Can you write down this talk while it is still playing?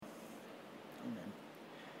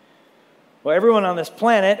Well, everyone on this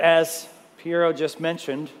planet, as Piero just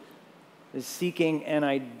mentioned, is seeking an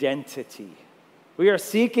identity. We are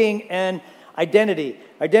seeking an identity.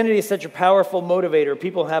 Identity is such a powerful motivator.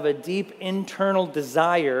 People have a deep internal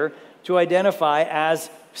desire to identify as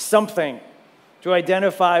something, to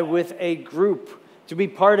identify with a group, to be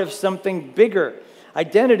part of something bigger.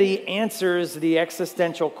 Identity answers the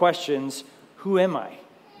existential questions, who am I?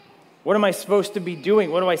 What am I supposed to be doing?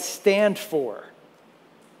 What do I stand for?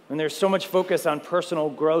 And there's so much focus on personal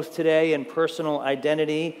growth today and personal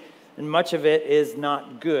identity, and much of it is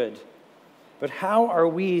not good. But how are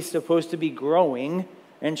we supposed to be growing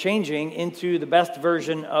and changing into the best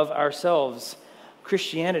version of ourselves?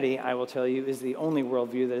 Christianity, I will tell you, is the only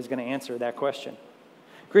worldview that is going to answer that question.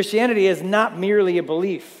 Christianity is not merely a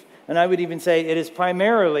belief, and I would even say it is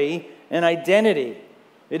primarily an identity.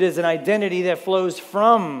 It is an identity that flows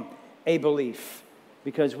from a belief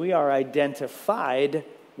because we are identified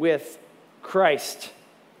with Christ.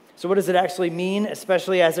 So what does it actually mean,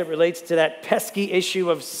 especially as it relates to that pesky issue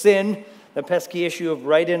of sin, the pesky issue of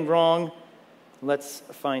right and wrong? Let's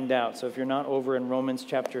find out. So if you're not over in Romans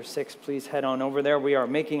chapter 6, please head on over there. We are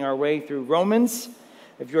making our way through Romans.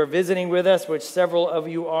 If you're visiting with us, which several of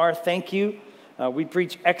you are, thank you. We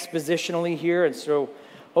preach expositionally here, and so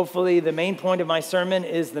hopefully the main point of my sermon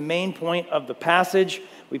is the main point of the passage.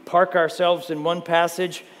 We park ourselves in one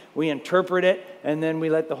passage, we interpret it, and then we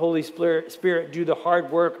let the Holy Spirit do the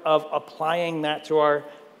hard work of applying that to our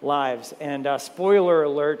lives. And spoiler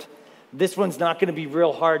alert, this one's not going to be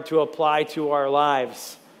real hard to apply to our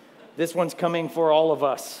lives. This one's coming for all of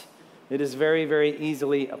us. It is very, very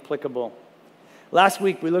easily applicable. Last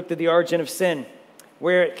week, we looked at the origin of sin,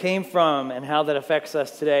 where it came from and how that affects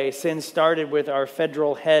us today. Sin started with our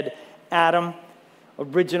federal head, Adam.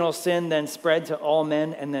 Original sin then spread to all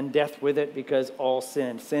men, and then death with it because all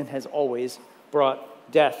sin. Sin has always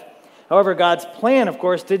brought death. However, God's plan, of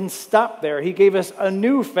course, didn't stop there. He gave us a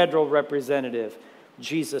new federal representative,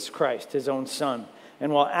 Jesus Christ, his own son.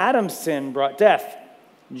 And while Adam's sin brought death,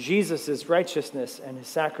 Jesus' righteousness and his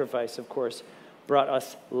sacrifice, of course, brought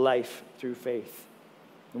us life through faith.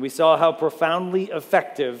 And we saw how profoundly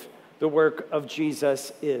effective the work of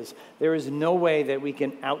Jesus is. There is no way that we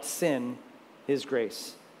can out-sin his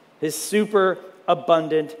grace, his super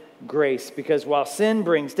abundant grace. Because while sin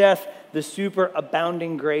brings death, the super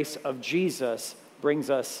abounding grace of Jesus brings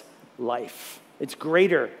us life. It's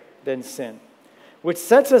greater than sin, which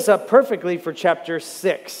sets us up perfectly for chapter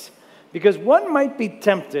 6. Because one might be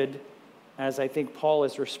tempted, as I think Paul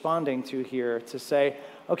is responding to here, to say,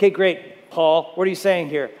 okay, great, Paul, what are you saying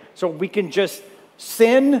here? So we can just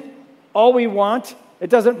sin all we want?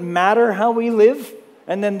 It doesn't matter how we live?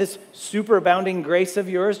 And then this superabounding grace of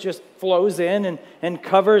yours just flows in and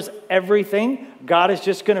covers everything? God is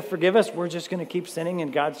just going to forgive us? We're just going to keep sinning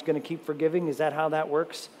and God's going to keep forgiving? Is that how that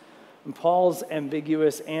works? And Paul's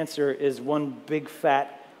ambiguous answer is one big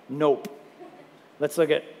fat nope. Let's look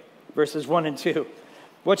at verses 1 and 2.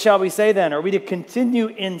 What shall we say then? Are we to continue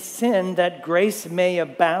in sin that grace may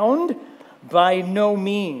abound? By no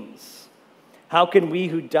means. How can we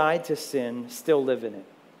who died to sin still live in it?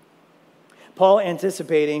 Paul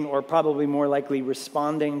anticipating, or probably more likely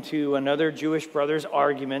responding to another Jewish brother's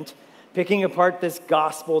argument, picking apart this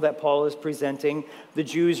gospel that Paul is presenting. The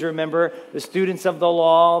Jews, remember, the students of the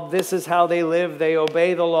law, this is how they live. They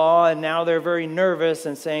obey the law, and now they're very nervous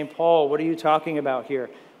and saying, Paul, what are you talking about here?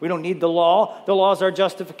 We don't need the law. The law is our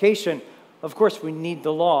justification. Of course we need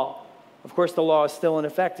the law. Of course the law is still in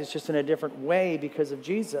effect. It's just in a different way because of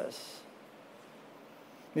Jesus.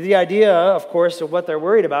 The idea, of course, of what they're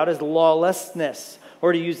worried about is lawlessness,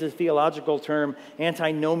 or to use the theological term,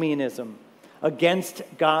 antinomianism, against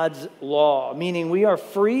God's law, meaning we are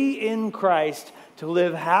free in Christ to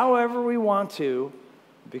live however we want to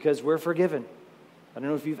because we're forgiven. I don't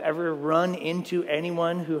know if you've ever run into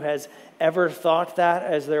anyone who has ever thought that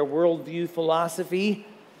as their worldview philosophy.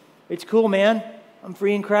 It's cool, man. I'm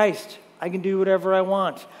free in Christ. I can do whatever I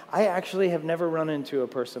want. I actually have never run into a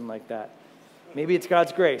person like that. Maybe it's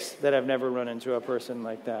God's grace that I've never run into a person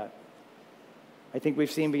like that. I think we've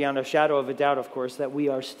seen beyond a shadow of a doubt, of course, that we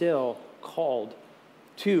are still called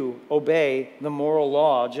to obey the moral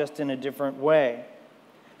law, just in a different way.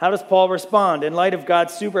 How does Paul respond? In light of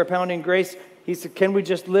God's superabounding grace, he said, can we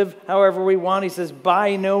just live however we want? He says,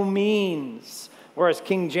 by no means. Or as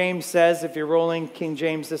King James says, if you're rolling King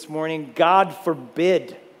James this morning, God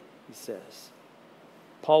forbid, he says.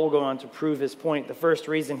 Paul will go on to prove his point. The first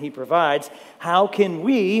reason he provides, how can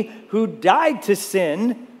we who died to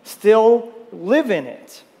sin still live in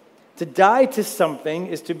it? To die to something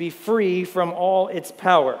is to be free from all its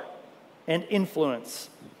power and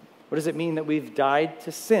influence. What does it mean that we've died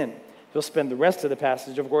to sin? He'll spend the rest of the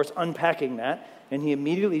passage, of course, unpacking that, and he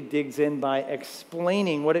immediately digs in by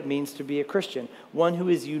explaining what it means to be a Christian, one who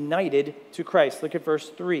is united to Christ. Look at verse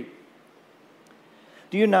 3.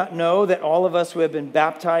 Do you not know that all of us who have been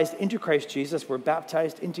baptized into Christ Jesus were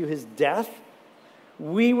baptized into his death?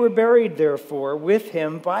 We were buried, therefore, with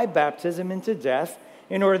him by baptism into death,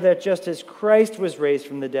 in order that just as Christ was raised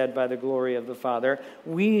from the dead by the glory of the Father,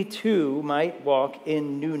 we too might walk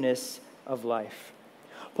in newness of life.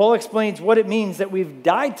 Paul explains what it means that we've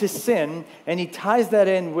died to sin, and he ties that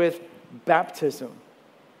in with baptism.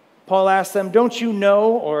 Paul asks them, don't you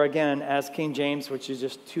know, or again, as King James, which is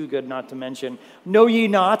just too good not to mention, know ye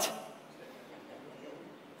not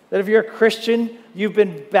that if you're a Christian, you've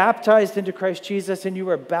been baptized into Christ Jesus and you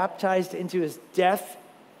were baptized into his death?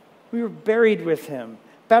 We were buried with him,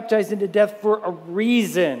 baptized into death for a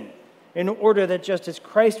reason, in order that just as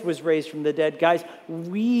Christ was raised from the dead, guys,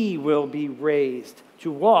 we will be raised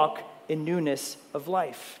to walk in newness of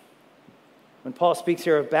life. When Paul speaks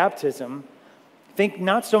here of baptism, think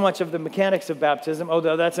not so much of the mechanics of baptism,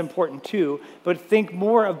 although that's important too, but think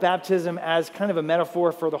more of baptism as kind of a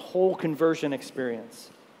metaphor for the whole conversion experience.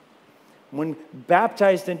 When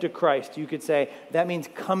baptized into Christ, you could say that means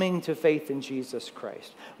coming to faith in Jesus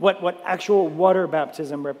Christ. What actual water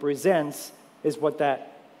baptism represents is what that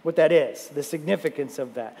is, the significance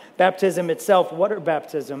of that. Baptism itself, water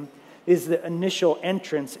baptism, is the initial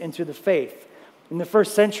entrance into the faith. In the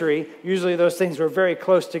first century, usually those things were very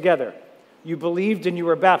close together. You believed and you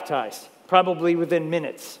were baptized, probably within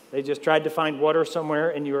minutes. They just tried to find water somewhere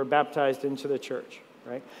and you were baptized into the church,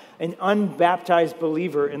 right? An unbaptized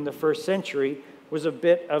believer in the first century was a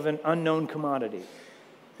bit of an unknown commodity.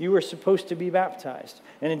 You were supposed to be baptized.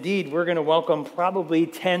 And indeed, we're going to welcome probably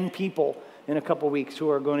 10 people in a couple weeks who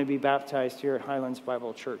are going to be baptized here at Highlands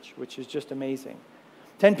Bible Church, which is just amazing.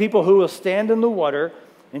 10 people who will stand in the water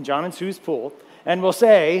in John and Sue's pool and will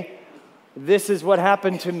say, this is what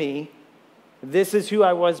happened to me. This is who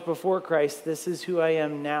I was before Christ. This is who I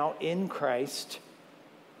am now in Christ.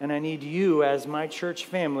 And I need you as my church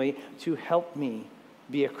family to help me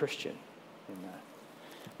be a Christian in that.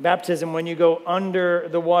 Baptism, when you go under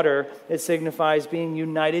the water, it signifies being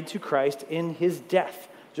united to Christ in his death.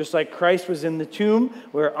 Just like Christ was in the tomb,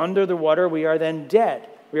 we're under the water, we are then dead.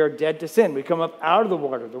 We are dead to sin. We come up out of the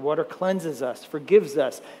water. The water cleanses us, forgives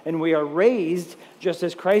us, and we are raised just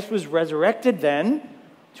as Christ was resurrected then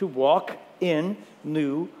to walk in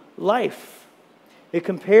new life. It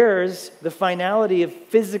compares the finality of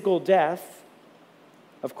physical death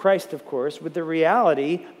of Christ, of course, with the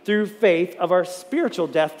reality through faith of our spiritual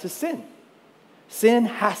death to sin. Sin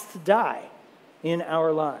has to die in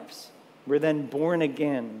our lives. We're then born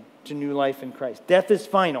again to new life in Christ. Death is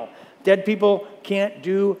final. Dead people can't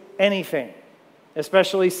do anything,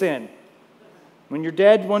 especially sin. When you're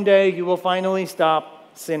dead one day, you will finally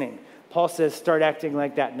stop sinning. Paul says, start acting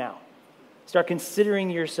like that now. Start considering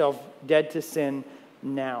yourself dead to sin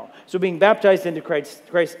now. So being baptized into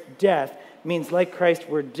Christ's death means, like Christ,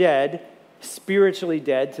 we're dead, spiritually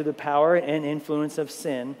dead to the power and influence of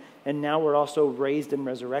sin, and now we're also raised and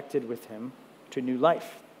resurrected with him to new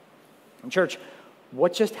life. And church,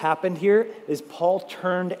 what just happened here is Paul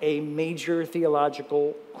turned a major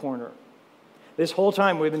theological corner. This whole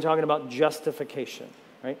time we've been talking about justification,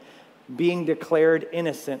 right? Being declared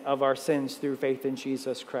innocent of our sins through faith in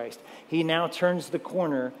Jesus Christ. He now turns the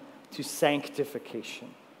corner to sanctification.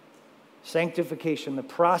 Sanctification, the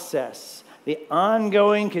process, the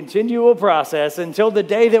ongoing, continual process until the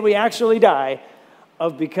day that we actually die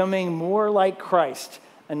of becoming more like Christ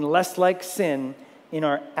and less like sin in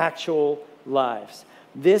our actual lives.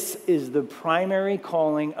 This is the primary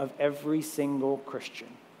calling of every single Christian.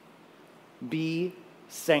 Be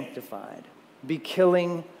sanctified. Be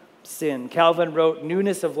killing sin. Calvin wrote,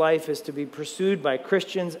 newness of life is to be pursued by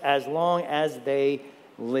Christians as long as they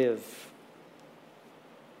live.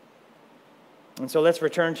 And so let's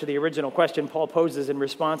return to the original question Paul poses in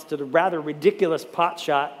response to the rather ridiculous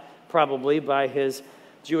potshot, probably, by his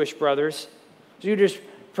Jewish brothers. So you just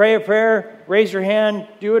pray a prayer, raise your hand,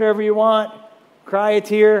 do whatever you want, cry a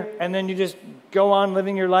tear, and then you just go on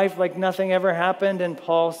living your life like nothing ever happened. And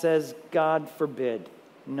Paul says, God forbid.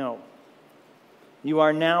 No. You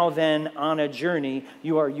are now then on a journey.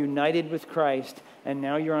 You are united with Christ, and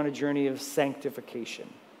now you're on a journey of sanctification,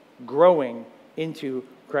 growing into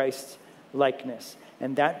Christ's likeness.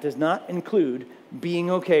 And that does not include being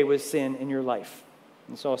okay with sin in your life.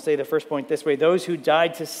 And so I'll say the first point this way. Those who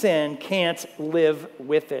died to sin can't live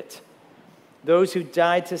with it. Those who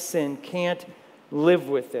died to sin can't live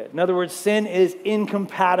with it. In other words, sin is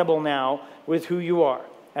incompatible now with who you are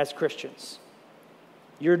as Christians.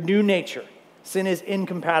 Your new nature, Sin is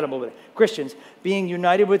incompatible with it. Christians, being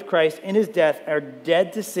united with Christ in his death, are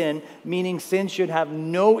dead to sin, meaning sin should have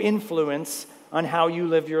no influence on how you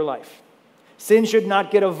live your life. Sin should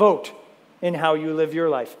not get a vote in how you live your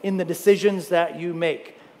life, in the decisions that you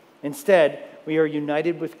make. Instead, we are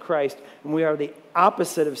united with Christ, and we are the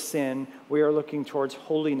opposite of sin. We are looking towards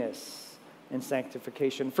holiness and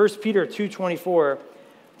sanctification. 1 Peter 2:24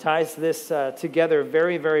 ties this together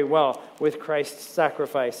very, very well with Christ's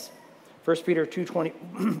sacrifice. 1 Peter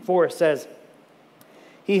 2:24 says,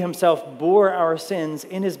 he himself bore our sins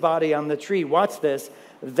in his body on the tree. Watch this.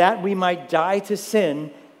 That we might die to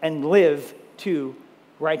sin and live to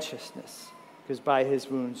righteousness. Because by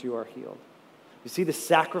his wounds you are healed. You see the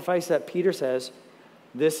sacrifice that Peter says,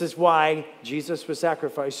 this is why Jesus was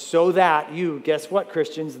sacrificed, so that you, guess what,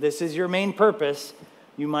 Christians, this is your main purpose,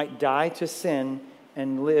 you might die to sin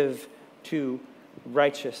and live to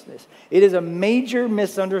righteousness. It is a major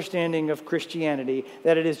misunderstanding of Christianity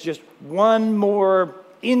that it is just one more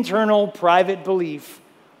internal private belief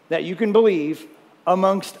that you can believe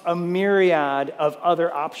amongst a myriad of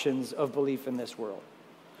other options of belief in this world.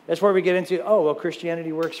 That's where we get into, oh, well,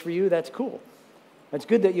 Christianity works for you. That's cool. It's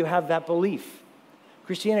good that you have that belief.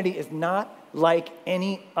 Christianity is not like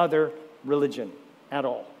any other religion at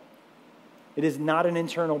all. It is not an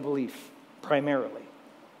internal belief, primarily.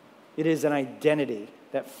 It is an identity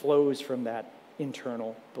that flows from that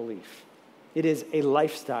internal belief. It is a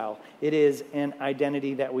lifestyle. It is an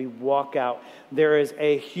identity that we walk out. There is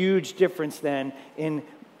a huge difference then in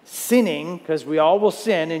sinning, because we all will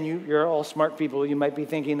sin, and you're all smart people. You might be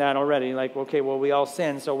thinking that already, like, okay, well, we all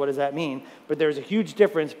sin, so what does that mean? But there's a huge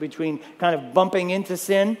difference between kind of bumping into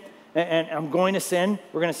sin, and I'm going to sin,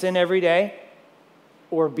 we're going to sin every day,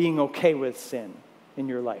 or being okay with sin in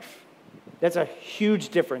your life. That's a huge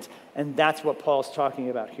difference, and that's what Paul's talking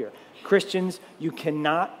about here. Christians, you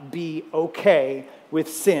cannot be okay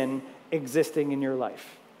with sin existing in your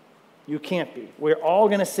life. You can't be. We're all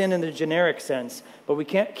going to sin in the generic sense, but we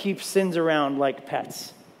can't keep sins around like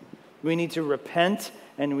pets. We need to repent,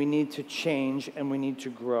 and we need to change, and we need to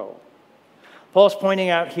grow. Paul's pointing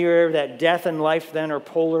out here that death and life then are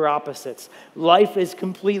polar opposites. Life is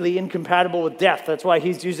completely incompatible with death. That's why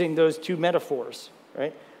he's using those two metaphors,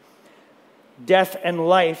 right? Death and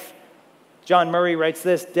life, John Murray writes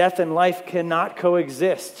this, death and life cannot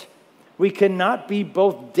coexist. We cannot be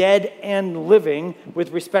both dead and living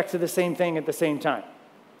with respect to the same thing at the same time,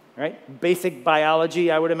 right? Basic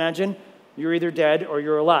biology, I would imagine. You're either dead or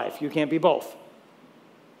you're alive. You can't be both.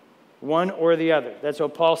 One or the other. That's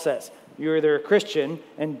what Paul says. You're either a Christian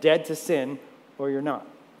and dead to sin, or you're not.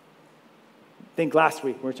 I think last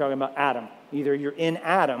week we were talking about Adam. Either you're in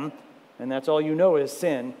Adam, and that's all you know is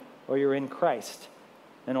sin, or you're in Christ,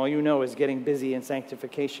 and all you know is getting busy in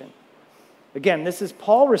sanctification. Again, this is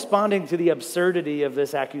Paul responding to the absurdity of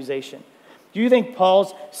this accusation. Do you think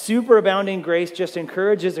Paul's superabounding grace just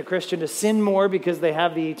encourages a Christian to sin more because they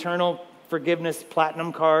have the eternal forgiveness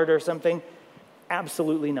platinum card or something?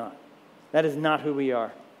 Absolutely not. That is not who we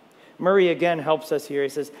are. Murray again helps us here. He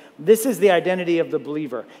says, this is the identity of the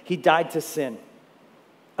believer. He died to sin.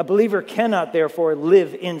 A believer cannot, therefore,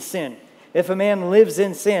 live in sin. If a man lives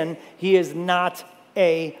in sin, he is not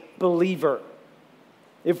a believer.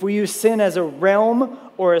 If we use sin as a realm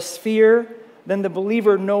or a sphere, then the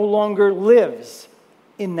believer no longer lives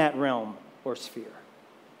in that realm or sphere.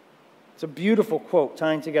 It's a beautiful quote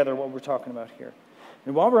tying together what we're talking about here.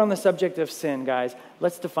 And while we're on the subject of sin, guys,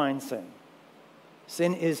 let's define sin.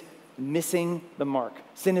 Sin is missing the mark.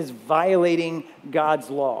 Sin is violating God's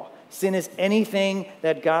law. Sin is anything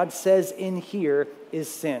that God says in here is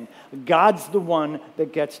sin. God's the one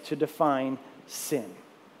that gets to define sin,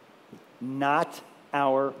 not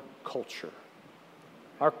our culture.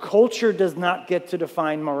 Our culture does not get to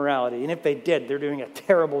define morality. And if they did, they're doing a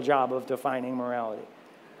terrible job of defining morality.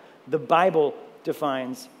 The Bible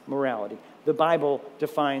defines morality. The Bible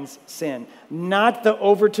defines sin. Not the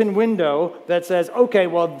Overton window that says, okay,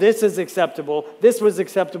 well, this is acceptable. This was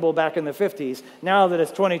acceptable back in the 50s. Now that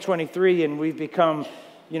it's 2023 and we've become,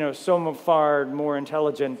 so far more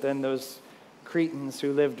intelligent than those Cretans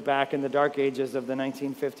who lived back in the dark ages of the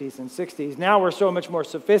 1950s and 60s. Now we're so much more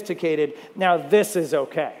sophisticated. Now this is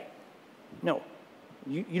okay. No,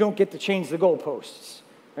 you don't get to change the goalposts.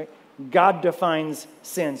 Right? God defines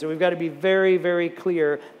sin. So we've got to be very, very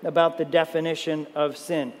clear about the definition of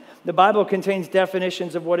sin. The Bible contains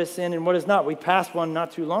definitions of what is sin and what is not. We passed one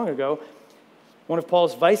not too long ago. One of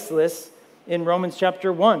Paul's vice lists in Romans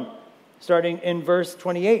chapter 1, starting in verse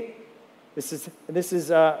 28. This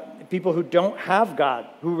is people who don't have God,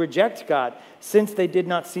 who reject God. Since they did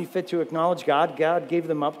not see fit to acknowledge God, God gave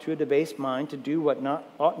them up to a debased mind to do what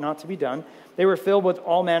ought not to be done. They were filled with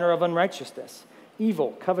all manner of unrighteousness,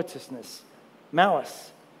 evil, covetousness,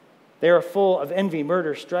 malice. They are full of envy,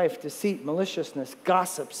 murder, strife, deceit, maliciousness,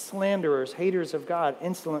 gossip, slanderers, haters of God,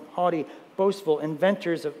 insolent, haughty, boastful,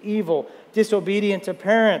 inventors of evil, disobedient to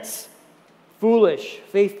parents, foolish,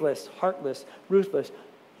 faithless, heartless, ruthless.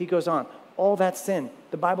 He goes on. All that sin.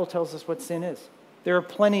 The Bible tells us what sin is. There are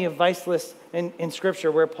plenty of vice lists in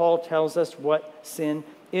Scripture where Paul tells us what sin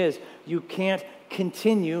is. You can't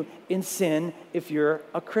continue in sin if you're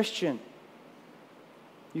a Christian.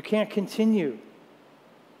 You can't continue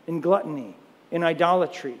in gluttony, in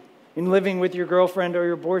idolatry, in living with your girlfriend or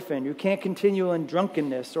your boyfriend. You can't continue in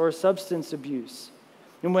drunkenness or substance abuse.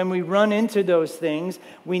 And when we run into those things,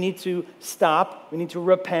 we need to stop, we need to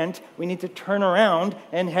repent, we need to turn around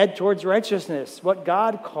and head towards righteousness, what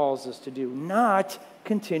God calls us to do, not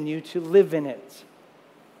continue to live in it.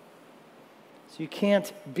 So you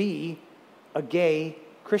can't be a gay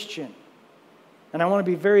Christian. And I want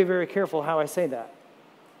to be very, very careful how I say that.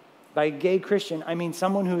 By gay Christian, I mean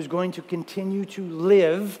someone who is going to continue to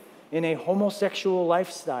live in a homosexual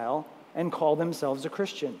lifestyle and call themselves a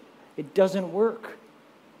Christian. It doesn't work.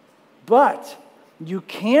 But you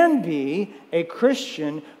can be a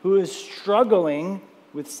Christian who is struggling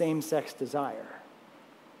with same-sex desire.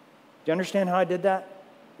 Do you understand how I did that?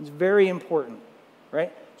 It's very important,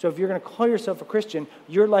 right? So if you're going to call yourself a Christian,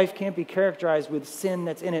 your life can't be characterized with sin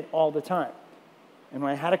that's in it all the time. And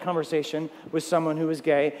when I had a conversation with someone who was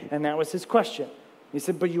gay, and that was his question, he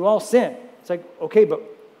said, but you all sin. It's like, okay, but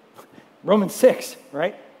Romans 6,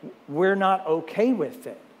 right? We're not okay with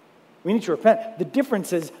it. We need to repent. The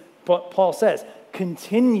difference is, Paul says,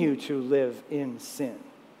 continue to live in sin.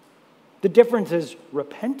 The difference is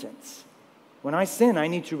repentance. When I sin, I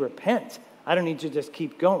need to repent. I don't need to just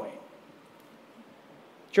keep going.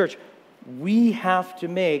 Church, we have to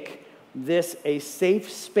make this a safe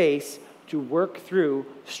space to work through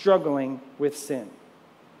struggling with sin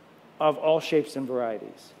of all shapes and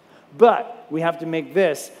varieties. But we have to make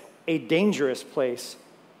this a dangerous place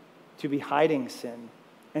to be hiding sin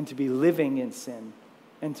and to be living in sin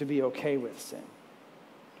and to be okay with sin.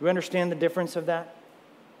 Do you understand the difference of that?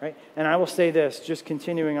 Right? And I will say this, just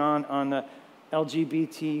continuing on the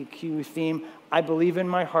LGBTQ theme, I believe in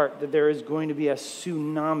my heart that there is going to be a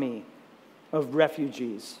tsunami of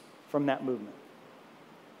refugees from that movement.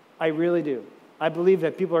 I really do. I believe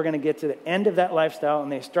that people are going to get to the end of that lifestyle,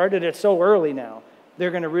 and they started it so early now,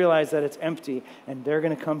 they're going to realize that it's empty, and they're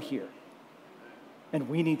going to come here. And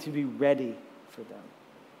we need to be ready for them.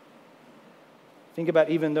 Think about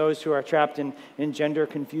even those who are trapped in gender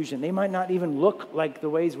confusion. They might not even look like the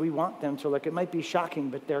ways we want them to look. It might be shocking,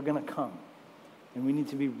 but they're going to come. And we need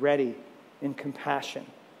to be ready in compassion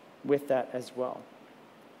with that as well.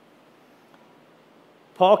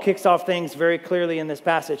 Paul kicks off things very clearly in this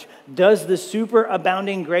passage. Does the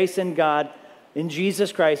superabounding grace in God, in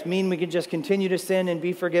Jesus Christ, mean we can just continue to sin and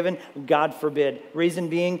be forgiven? God forbid. Reason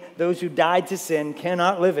being, those who died to sin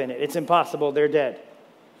cannot live in it. It's impossible. They're dead.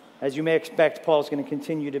 As you may expect, Paul's going to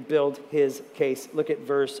continue to build his case. Look at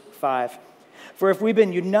verse 5. For if we've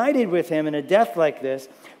been united with him in a death like this,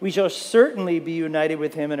 we shall certainly be united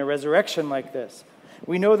with him in a resurrection like this.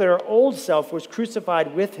 We know that our old self was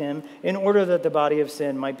crucified with him in order that the body of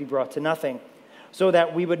sin might be brought to nothing, so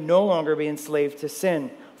that we would no longer be enslaved to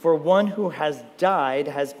sin. For one who has died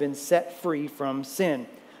has been set free from sin.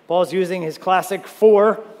 Paul's using his classic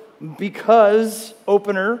for because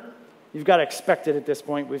opener. You've got to expect it at this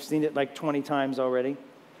point. We've seen it like 20 times already.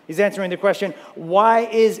 He's answering the question, why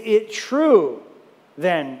is it true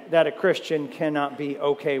then that a Christian cannot be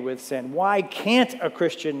okay with sin? Why can't a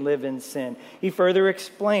Christian live in sin? He further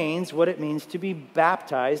explains what it means to be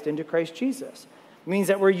baptized into Christ Jesus. It means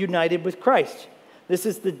that we're united with Christ. This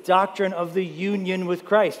is the doctrine of the union with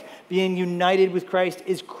Christ. Being united with Christ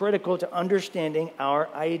is critical to understanding our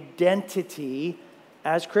identity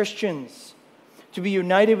as Christians. To be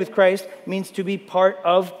united with Christ means to be part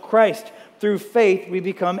of Christ. Through faith, we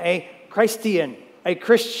become a Christian, a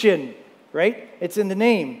Christian, right? It's in the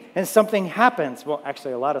name. And something happens. Well,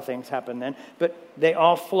 actually, a lot of things happen then, but they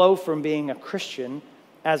all flow from being a Christian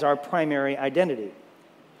as our primary identity.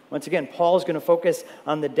 Once again, Paul is going to focus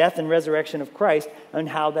on the death and resurrection of Christ and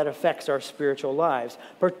how that affects our spiritual lives,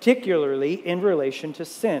 particularly in relation to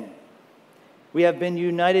sin. We have been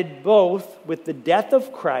united both with the death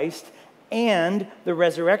of Christ and the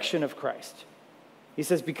resurrection of Christ. He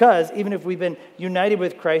says, because even if we've been united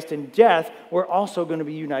with Christ in death, we're also going to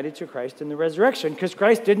be united to Christ in the resurrection, because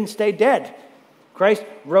Christ didn't stay dead. Christ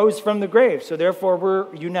rose from the grave, so therefore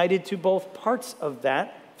we're united to both parts of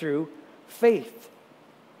that through faith.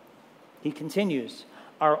 He continues,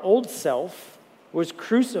 our old self was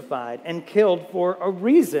crucified and killed for a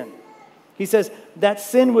reason. He says that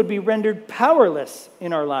sin would be rendered powerless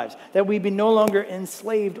in our lives, that we be no longer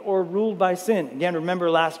enslaved or ruled by sin. Again,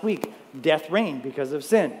 remember last week, death reigned because of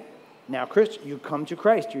sin. Now, Christian, you come to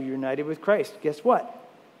Christ, you're united with Christ. Guess what?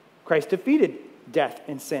 Christ defeated death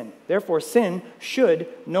and sin. Therefore, sin should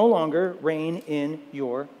no longer reign in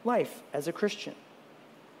your life as a Christian.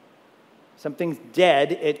 Something's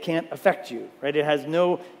dead, it can't affect you, right? It has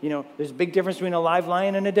no, there's a big difference between a live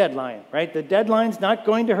lion and a dead lion, right? The dead lion's not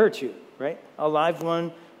going to hurt you, right? A live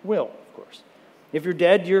one will, of course. If you're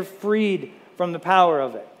dead, you're freed from the power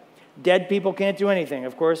of it. Dead people can't do anything.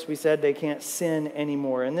 Of course, we said they can't sin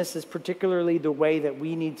anymore. And this is particularly the way that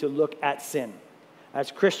we need to look at sin. As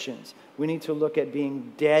Christians, we need to look at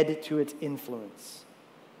being dead to its influence.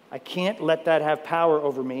 I can't let that have power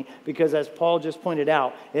over me because, as Paul just pointed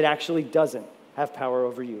out, it actually doesn't have power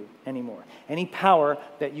over you anymore. Any power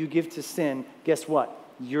that you give to sin, guess what?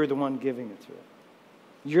 You're the one giving it to it.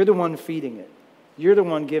 You're the one feeding it. You're the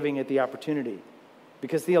one giving it the opportunity.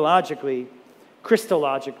 Because theologically,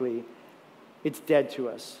 Christologically, it's dead to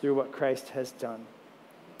us through what Christ has done.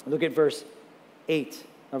 Look at verse 8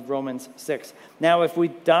 of Romans 6. Now, if we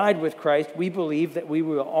died with Christ, we believe that we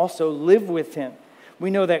will also live with him. We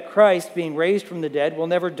know that Christ, being raised from the dead, will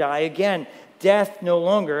never die again. Death no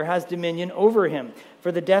longer has dominion over him.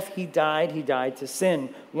 For the death he died to sin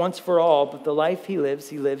once for all, but the life he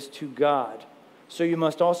lives to God. So you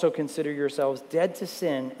must also consider yourselves dead to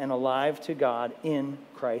sin and alive to God in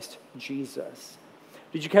Christ Jesus.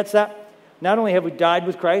 Did you catch that? Not only have we died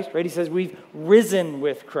with Christ, right? He says we've risen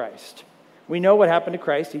with Christ. We know what happened to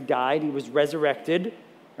Christ. He died. He was resurrected,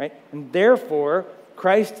 right? And therefore,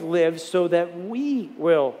 Christ lives so that we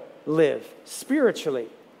will live spiritually.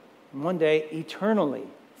 And one day, eternally,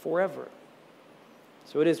 forever.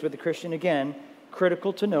 So it is with the Christian, again,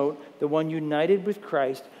 critical to note, the one united with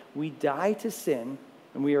Christ, we die to sin,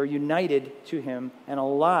 and we are united to him and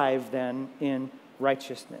alive then in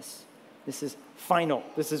righteousness. This is final.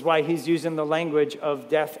 This is why he's using the language of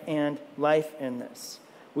death and life in this.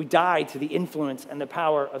 We die to the influence and the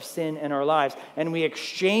power of sin in our lives, and we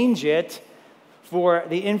exchange it for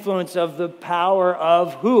the influence of the power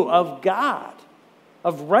of who? Of God,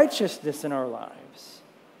 of righteousness in our lives.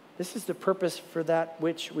 This is the purpose for that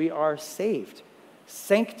which we are saved,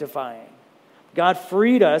 sanctifying. God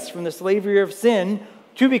freed us from the slavery of sin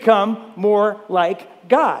to become more like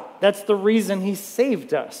God. That's the reason he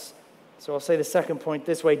saved us. So I'll say the second point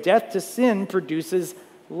this way. Death to sin produces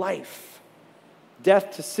life.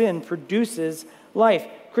 Death to sin produces life.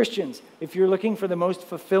 Christians, if you're looking for the most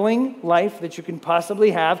fulfilling life that you can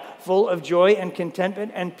possibly have, full of joy and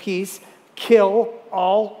contentment and peace, kill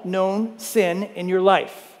all known sin in your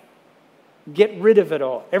life. Get rid of it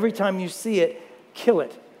all. Every time you see it, kill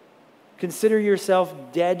it. Consider yourself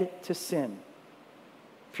dead to sin.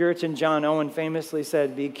 Puritan John Owen famously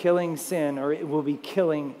said, be killing sin or it will be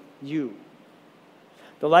killing you.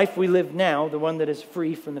 The life we live now, the one that is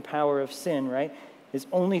free from the power of sin, right, is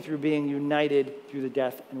only through being united through the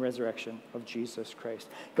death and resurrection of Jesus Christ.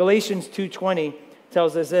 Galatians 2:20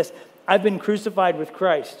 tells us this, I've been crucified with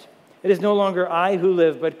Christ. It is no longer I who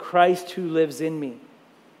live, but Christ who lives in me.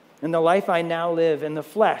 And the life I now live in the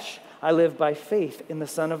flesh, I live by faith in the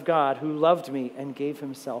Son of God who loved me and gave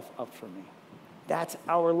himself up for me. That's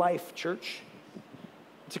our life, church.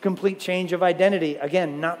 It's a complete change of identity.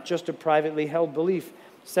 Again, not just a privately held belief.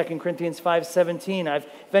 2 Corinthians 5:17,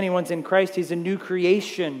 if anyone's in Christ, he's a new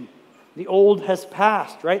creation. The old has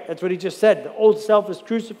passed, right? That's what he just said. The old self is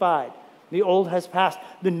crucified. The old has passed.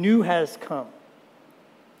 The new has come.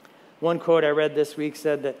 One quote I read this week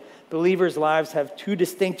said that believers' lives have two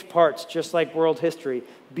distinct parts, just like world history,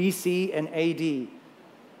 BC and AD,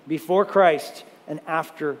 before Christ and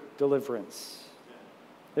after deliverance.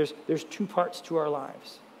 There's two parts to our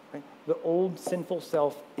lives. Right? The old sinful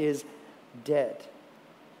self is dead.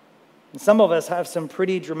 And some of us have some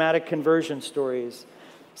pretty dramatic conversion stories.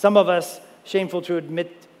 Some of us, shameful to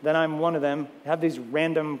admit that I'm one of them, have these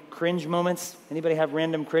random cringe moments. Anybody have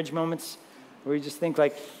random cringe moments where you just think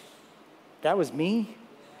like, that was me?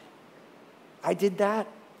 I did that?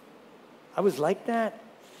 I was like that?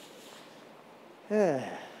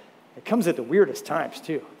 It comes at the weirdest times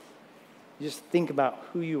too. You just think about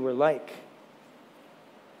who you were like.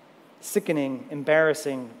 Sickening,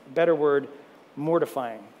 embarrassing, better word,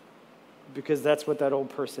 mortifying. Because that's what that old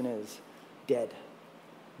person is. Dead.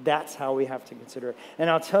 That's how we have to consider it. And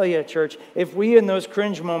I'll tell you, church, if we in those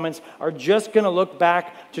cringe moments are just going to look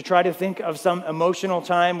back to try to think of some emotional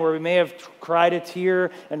time where we may have cried a tear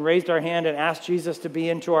and raised our hand and asked Jesus to be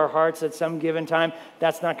into our hearts at some given time,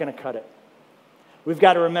 that's not going to cut it. We've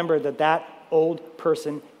got to remember that that old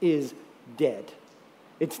person is dead.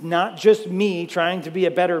 It's not just me trying to be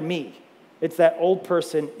a better me. It's that old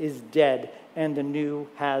person is dead and the new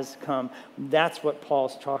has come. That's what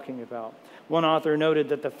Paul's talking about. One author noted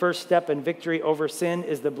that the first step in victory over sin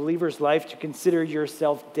is the believer's life to consider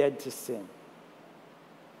yourself dead to sin.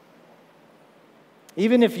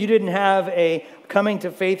 Even if you didn't have a coming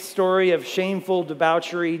to faith story of shameful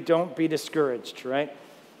debauchery, don't be discouraged, right?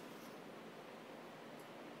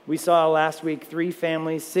 We saw last week 3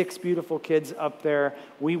 families, 6 beautiful kids up there.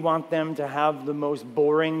 We want them to have the most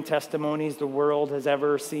boring testimonies the world has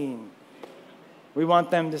ever seen. We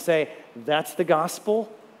want them to say, that's the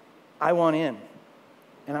gospel. I want in,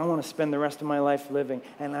 and I want to spend the rest of my life living,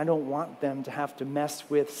 and I don't want them to have to mess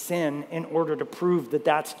with sin in order to prove that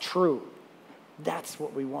that's true. That's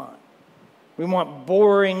what we want. We want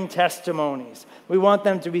boring testimonies. We want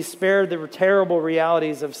them to be spared the terrible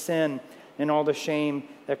realities of sin and all the shame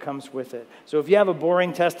that comes with it. So if you have a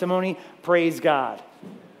boring testimony, praise God.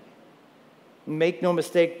 Make no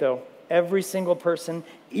mistake, though, every single person,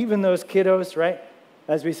 even those kiddos, right?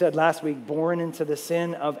 As we said last week, born into the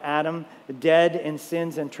sin of Adam, dead in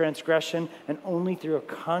sins and transgression, and only through a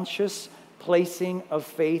conscious placing of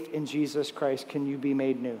faith in Jesus Christ can you be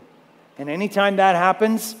made new. And anytime that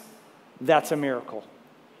happens, that's a miracle.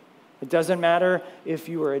 It doesn't matter if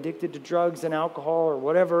you were addicted to drugs and alcohol or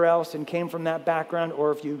whatever else and came from that background,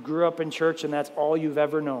 or if you grew up in church and that's all you've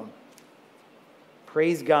ever known.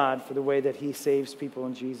 Praise God for the way that he saves people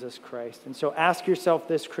in Jesus Christ. And so ask yourself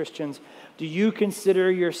this, Christians, do you consider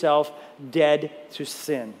yourself dead to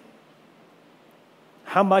sin?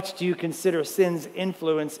 How much do you consider sin's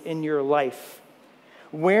influence in your life?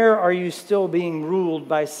 Where are you still being ruled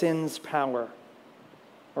by sin's power?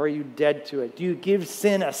 Or are you dead to it? Do you give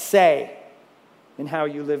sin a say in how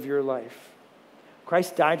you live your life?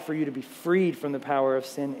 Christ died for you to be freed from the power of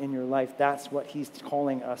sin in your life. That's what he's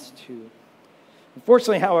calling us to.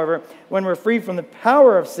 Unfortunately, however, when we're free from the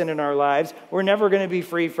power of sin in our lives, we're never going to be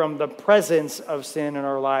free from the presence of sin in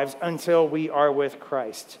our lives until we are with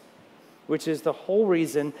Christ, which is the whole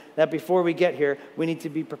reason that before we get here, we need to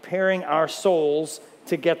be preparing our souls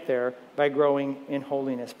to get there by growing in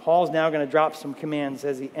holiness. Paul's now going to drop some commands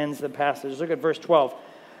as he ends the passage. Look at verse 12.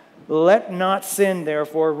 Let not sin,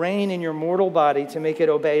 therefore, reign in your mortal body to make it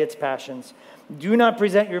obey its passions. Do not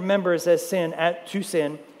present your members as to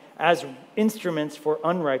sin as instruments for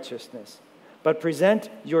unrighteousness, but present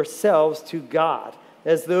yourselves to God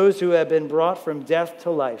as those who have been brought from death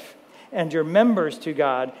to life, and your members to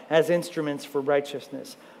God as instruments for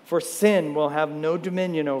righteousness. For sin will have no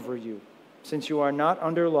dominion over you, since you are not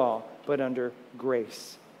under law, but under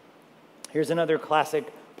grace. Here's another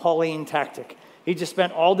classic Pauline tactic. He just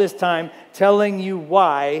spent all this time telling you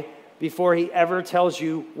why before he ever tells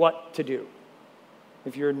you what to do.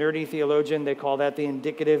 If you're a nerdy theologian, they call that the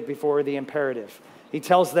indicative before the imperative. He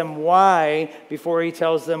tells them why before he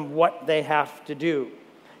tells them what they have to do.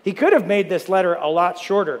 He could have made this letter a lot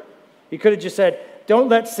shorter. He could have just said, don't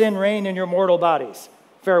let sin reign in your mortal bodies.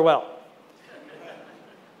 Farewell.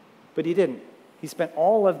 But he didn't. He spent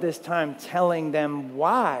all of this time telling them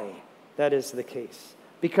why that is the case.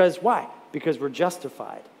 Because why? Because we're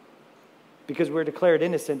justified. Because we're declared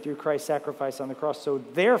innocent through Christ's sacrifice on the cross. So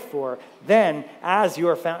therefore, then, as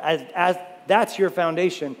that's your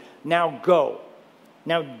foundation, now go.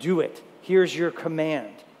 Now do it. Here's your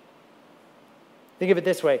command. Think of it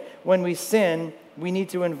this way. When we sin, we need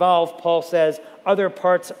to involve, Paul says, other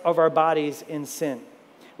parts of our bodies in sin.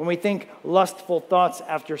 When we think lustful thoughts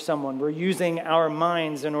after someone, we're using our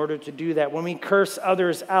minds in order to do that. When we curse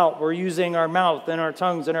others out, we're using our mouth and our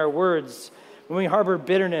tongues and our words. When we harbor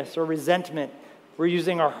bitterness or resentment, we're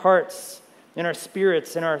using our hearts and our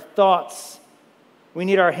spirits and our thoughts. We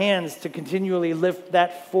need our hands to continually lift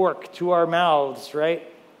that fork to our mouths, right?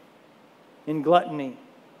 In gluttony.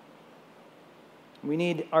 We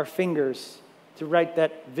need our fingers to write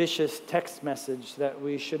that vicious text message that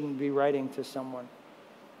we shouldn't be writing to someone.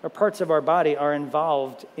 Our parts of our body are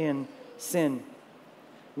involved in sin.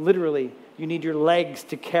 Literally, you need your legs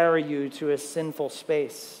to carry you to a sinful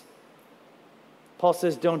space. Paul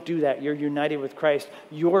says, don't do that. You're united with Christ.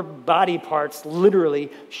 Your body parts,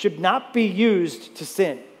 literally, should not be used to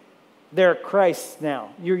sin. They're Christ's now.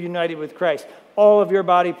 You're united with Christ. All of your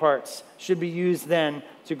body parts should be used then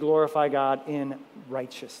to glorify God in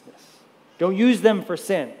righteousness. Don't use them for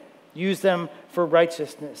sin. Use them for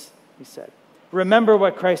righteousness, he said. Remember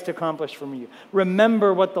what Christ accomplished for you.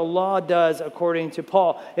 Remember what the law does according to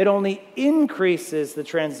Paul. It only increases the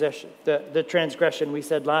transgression we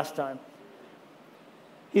said last time.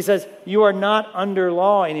 He says, you are not under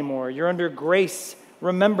law anymore. You're under grace.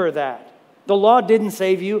 Remember that. The law didn't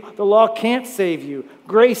save you. The law can't save you.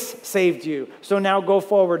 Grace saved you. So now go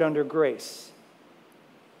forward under grace.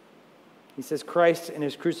 He says, Christ in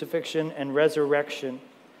his crucifixion and resurrection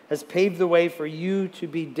has paved the way for you to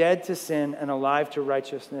be dead to sin and alive to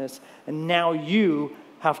righteousness. And now you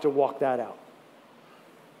have to walk that out.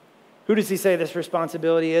 Who does he say this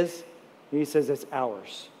responsibility is? He says it's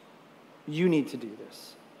ours. You need to do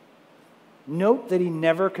this. Note that he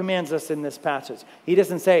never commands us in this passage. He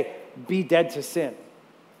doesn't say, be dead to sin,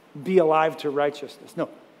 be alive to righteousness. No,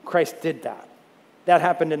 Christ did that. That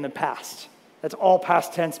happened in the past. That's all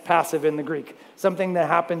past tense, passive in the Greek. Something that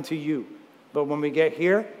happened to you. But when we get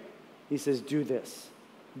here, he says, do this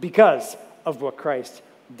because of what Christ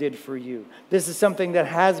did for you. This is something that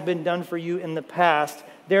has been done for you in the past.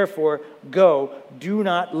 Therefore, go. Do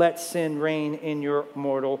not let sin reign in your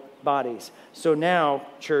mortal bodies. So now,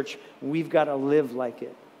 church, we've got to live like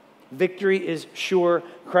it. Victory is sure.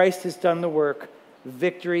 Christ has done the work.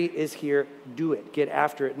 Victory is here. Do it. Get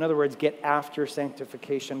after it. In other words, get after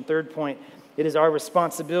sanctification. Third point, it is our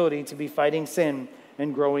responsibility to be fighting sin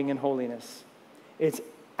and growing in holiness. It's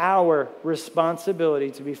our responsibility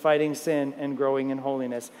to be fighting sin and growing in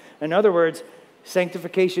holiness. In other words,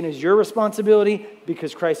 sanctification is your responsibility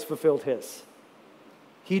because Christ fulfilled his.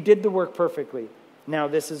 He did the work perfectly. Now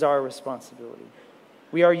this is our responsibility.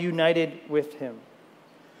 We are united with him.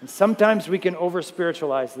 And sometimes we can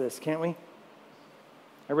over-spiritualize this, can't we?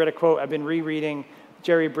 I read a quote. I've been rereading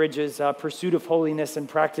Jerry Bridges' Pursuit of Holiness and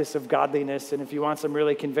Practice of Godliness. And if you want some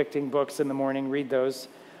really convicting books in the morning, read those.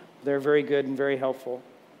 They're very good and very helpful.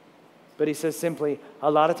 But he says simply,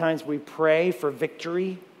 a lot of times we pray for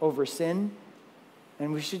victory over sin,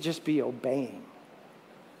 and we should just be obeying.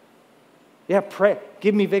 Yeah, pray.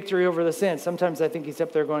 Give me victory over the sin. Sometimes I think he's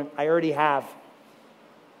up there going, I already have.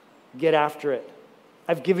 Get after it.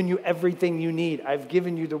 I've given you everything you need. I've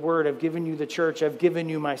given you the word. I've given you the church. I've given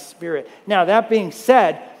you my spirit. Now, that being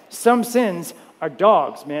said, some sins are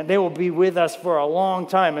dogs, man. They will be with us for a long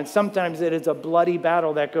time. And sometimes it is a bloody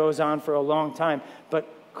battle that goes on for a long time. But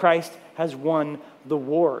Christ has won the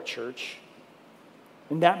war, church.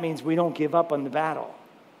 And that means we don't give up on the battle.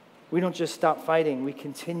 We don't just stop fighting. We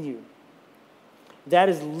continue. That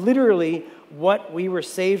is literally what we were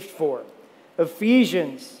saved for.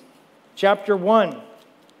 Ephesians chapter 1.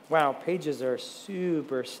 Wow, pages are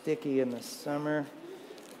super sticky in the summer.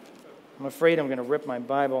 I'm afraid I'm going to rip my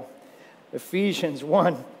Bible. Ephesians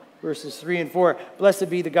 1, verses 3 and 4. Blessed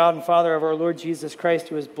be the God and Father of our Lord Jesus Christ,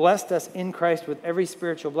 who has blessed us in Christ with every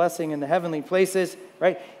spiritual blessing in the heavenly places,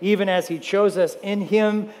 right? Even as he chose us in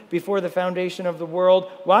him before the foundation of the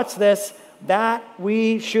world. Watch this, that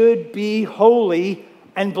we should be holy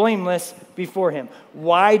and blameless before him.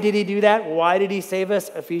 Why did he do that? Why did he save us?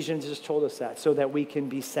 Ephesians just told us that, so that we can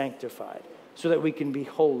be sanctified, so that we can be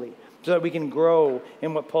holy, so that we can grow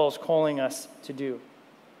in what Paul's calling us to do.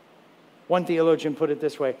 One theologian put it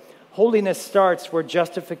this way: holiness starts where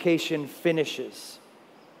justification finishes.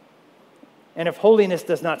 And if holiness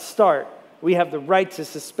does not start, we have the right to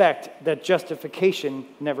suspect that justification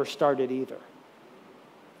never started either.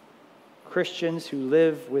 Christians who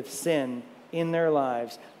live with sin in their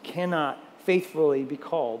lives cannot faithfully be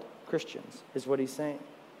called Christians, is what he's saying.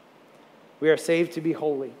 We are saved to be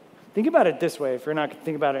holy. Think about it this way, if you're not going to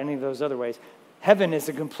think about it any of those other ways. Heaven is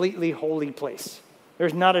a completely holy place.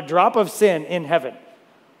 There's not a drop of sin in heaven.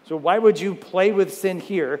 So why would you play with sin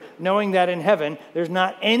here, knowing that in heaven there's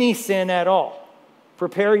not any sin at all?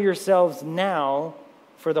 Prepare yourselves now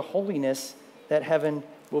for the holiness that heaven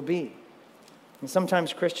will be. And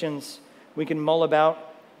sometimes Christians, we can mull about,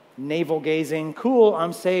 navel gazing. Cool,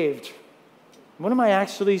 I'm saved. What am I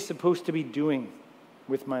actually supposed to be doing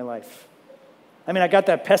with my life? I mean, I got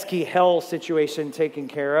that pesky hell situation taken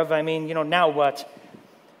care of. I mean, now what?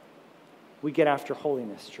 We get after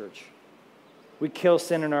holiness, church. We kill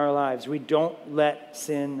sin in our lives. We don't let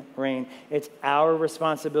sin reign. It's our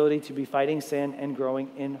responsibility to be fighting sin and growing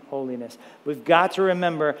in holiness. We've got to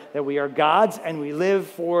remember that we are God's and we live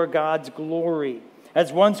for God's glory.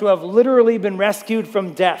 As ones who have literally been rescued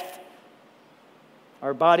from death.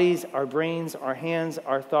 Our bodies, our brains, our hands,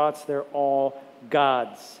 our thoughts, they're all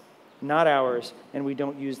God's, not ours, and we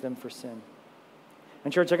don't use them for sin.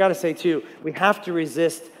 And church, I got to say too, we have to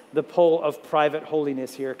resist the pull of private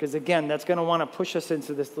holiness here, because again, that's going to want to push us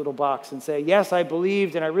into this little box and say, yes, I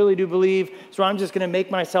believed, and I really do believe, so I'm just going to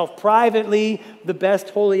make myself privately the best,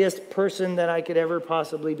 holiest person that I could ever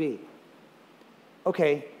possibly be.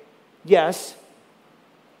 okay, yes,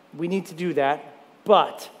 we need to do that,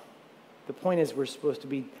 but the point is we're supposed to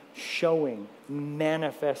be showing,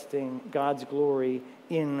 manifesting God's glory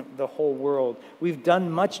in the whole world. We've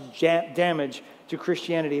done much damage to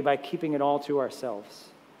Christianity by keeping it all to ourselves.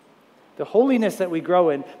 The holiness that we grow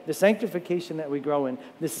in, the sanctification that we grow in,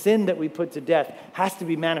 the sin that we put to death has to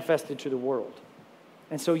be manifested to the world.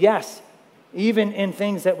 And so yes, even in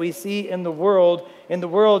things that we see in the world,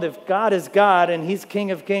 if God is God and he's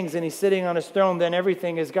King of Kings and he's sitting on his throne, then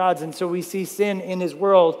everything is God's. And so we see sin in his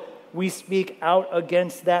world. We speak out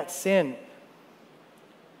against that sin.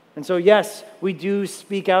 And so yes, we do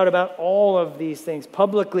speak out about all of these things.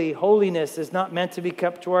 Publicly, holiness is not meant to be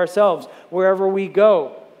kept to ourselves. Wherever we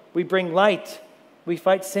go, we bring light. We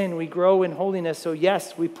fight sin. We grow in holiness. So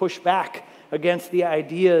yes, we push back against the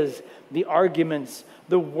ideas, the arguments,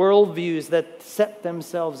 the worldviews that set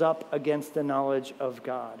themselves up against the knowledge of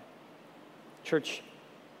God. Church,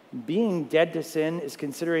 being dead to sin is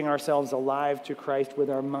considering ourselves alive to Christ with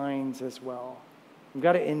our minds as well. We've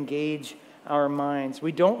got to engage our minds.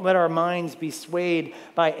 We don't let our minds be swayed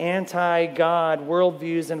by anti-God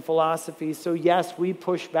worldviews and philosophies. So yes, we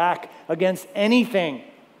push back against anything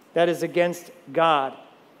that is against God.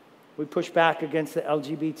 We push back against the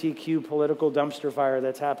LGBTQ political dumpster fire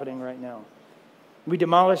that's happening right now. We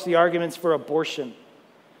demolish the arguments for abortion.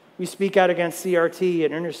 We speak out against CRT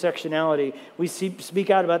and intersectionality. We speak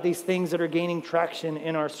out about these things that are gaining traction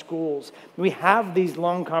in our schools. We have these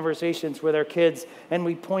long conversations with our kids, and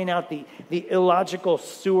we point out the illogical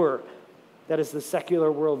sewer that is the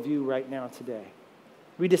secular worldview right now today.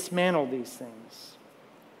 We dismantle these things.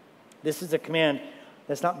 This is a command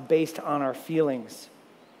that's not based on our feelings,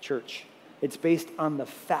 church. It's based on the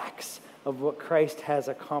facts of what Christ has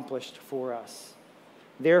accomplished for us.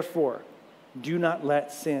 Therefore, do not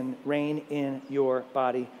let sin reign in your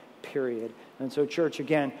body, period. And so, church,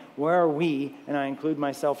 again, where are we, and I include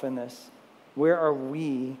myself in this, where are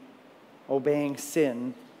we obeying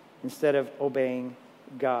sin instead of obeying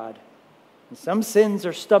God? And some sins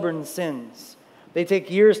are stubborn sins. They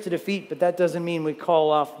take years to defeat, but that doesn't mean we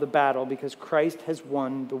call off the battle because Christ has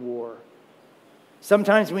won the war.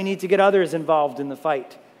 Sometimes we need to get others involved in the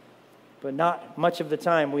fight. But not much of the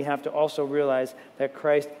time, we have to also realize that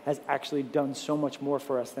Christ has actually done so much more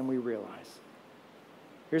for us than we realize.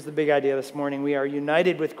 Here's the big idea this morning. We are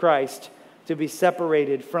united with Christ to be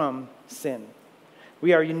separated from sin.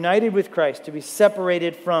 We are united with Christ to be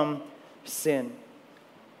separated from sin.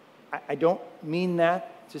 I don't mean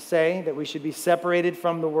that to say that we should be separated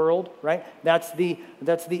from the world, right? That's the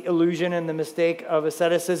illusion and the mistake of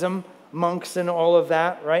asceticism, monks and all of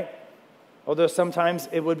that, right? Although sometimes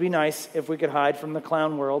it would be nice if we could hide from the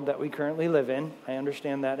clown world that we currently live in. I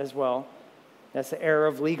understand that as well. That's the era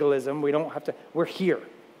of legalism. We don't have to, we're here.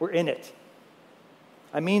 We're in it.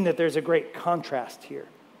 I mean that there's a great contrast here.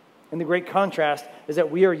 And the great contrast is that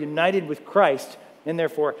we are united with Christ and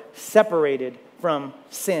therefore separated from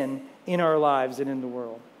sin in our lives and in the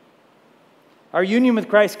world. Our union with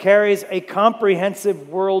Christ carries a comprehensive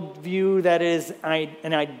worldview that is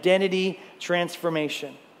an identity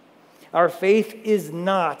transformation. Our faith is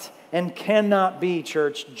not and cannot be,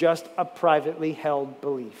 church, just a privately held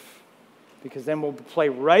belief. Because then we'll play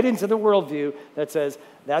right into the worldview that says,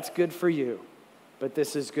 that's good for you, but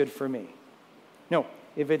this is good for me. No,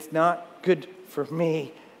 if it's not good for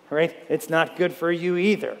me, right, it's not good for you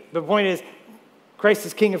either. The point is, Christ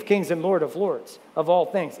is King of Kings and Lord of Lords of all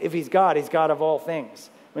things. If he's God of all things.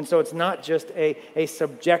 And so it's not just a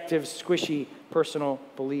subjective, squishy, personal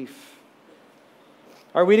belief.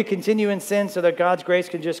 Are we to continue in sin so that God's grace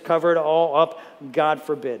can just cover it all up? God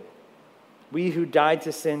forbid. We who died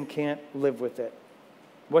to sin can't live with it.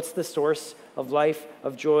 What's the source of life,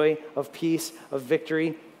 of joy, of peace, of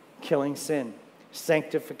victory? Killing sin.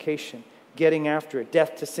 Sanctification. Getting after it.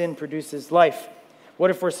 Death to sin produces life.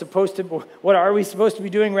 What are we supposed to be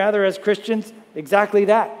doing rather as Christians? Exactly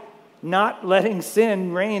that. Not letting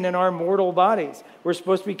sin reign in our mortal bodies. We're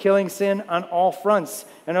supposed to be killing sin on all fronts.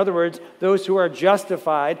 In other words, those who are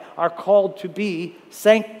justified are called to be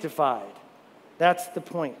sanctified. That's the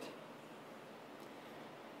point.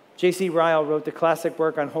 J.C. Ryle wrote the classic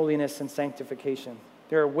work on holiness and sanctification.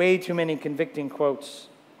 There are way too many convicting quotes.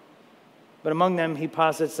 But among them, he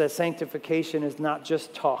posits that sanctification is not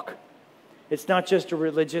just talk. It's not just a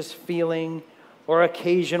religious feeling or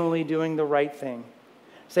occasionally doing the right thing.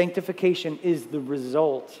 Sanctification is the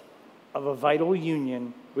result of a vital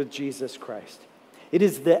union with Jesus Christ. It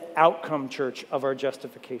is the outcome, church, of our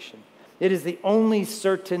justification. It is the only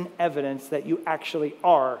certain evidence that you actually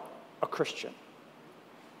are a Christian.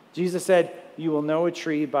 Jesus said, you will know a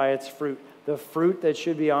tree by its fruit. The fruit that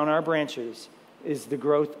should be on our branches is the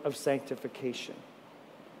growth of sanctification.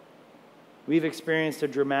 We've experienced a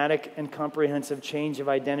dramatic and comprehensive change of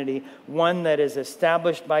identity, one that is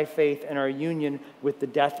established by faith in our union with the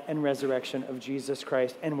death and resurrection of Jesus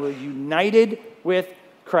Christ, and we're united with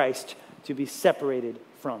Christ to be separated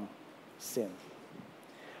from sin.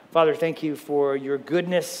 Father, thank you for your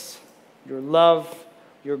goodness, your love,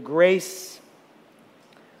 your grace.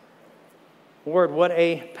 Lord, what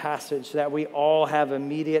a passage that we all have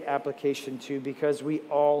immediate application to, because we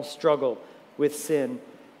all struggle with sin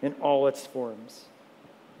in all its forms.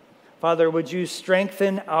 Father, would you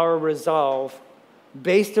strengthen our resolve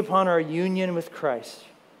based upon our union with Christ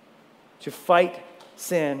to fight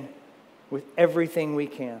sin with everything we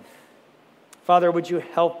can. Father, would you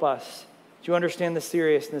help us to understand the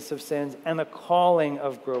seriousness of sins and the calling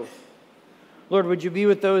of growth? Lord, would you be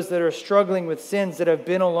with those that are struggling with sins that have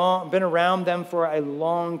been around them for a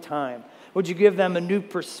long time? Would you give them a new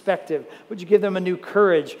perspective? Would you give them a new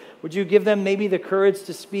courage? Would you give them maybe the courage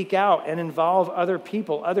to speak out and involve other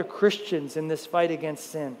people, other Christians in this fight against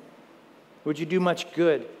sin? Would you do much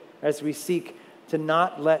good as we seek to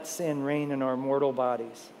not let sin reign in our mortal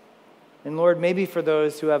bodies? And Lord, maybe for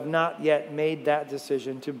those who have not yet made that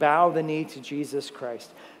decision to bow the knee to Jesus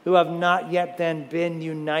Christ, who have not yet then been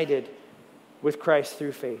united with Christ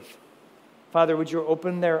through faith, Father, would you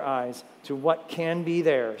open their eyes to what can be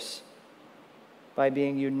theirs by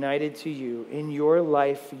being united to you in your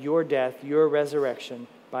life, your death, your resurrection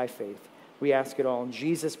by faith. We ask it all in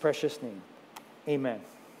Jesus' precious name. Amen.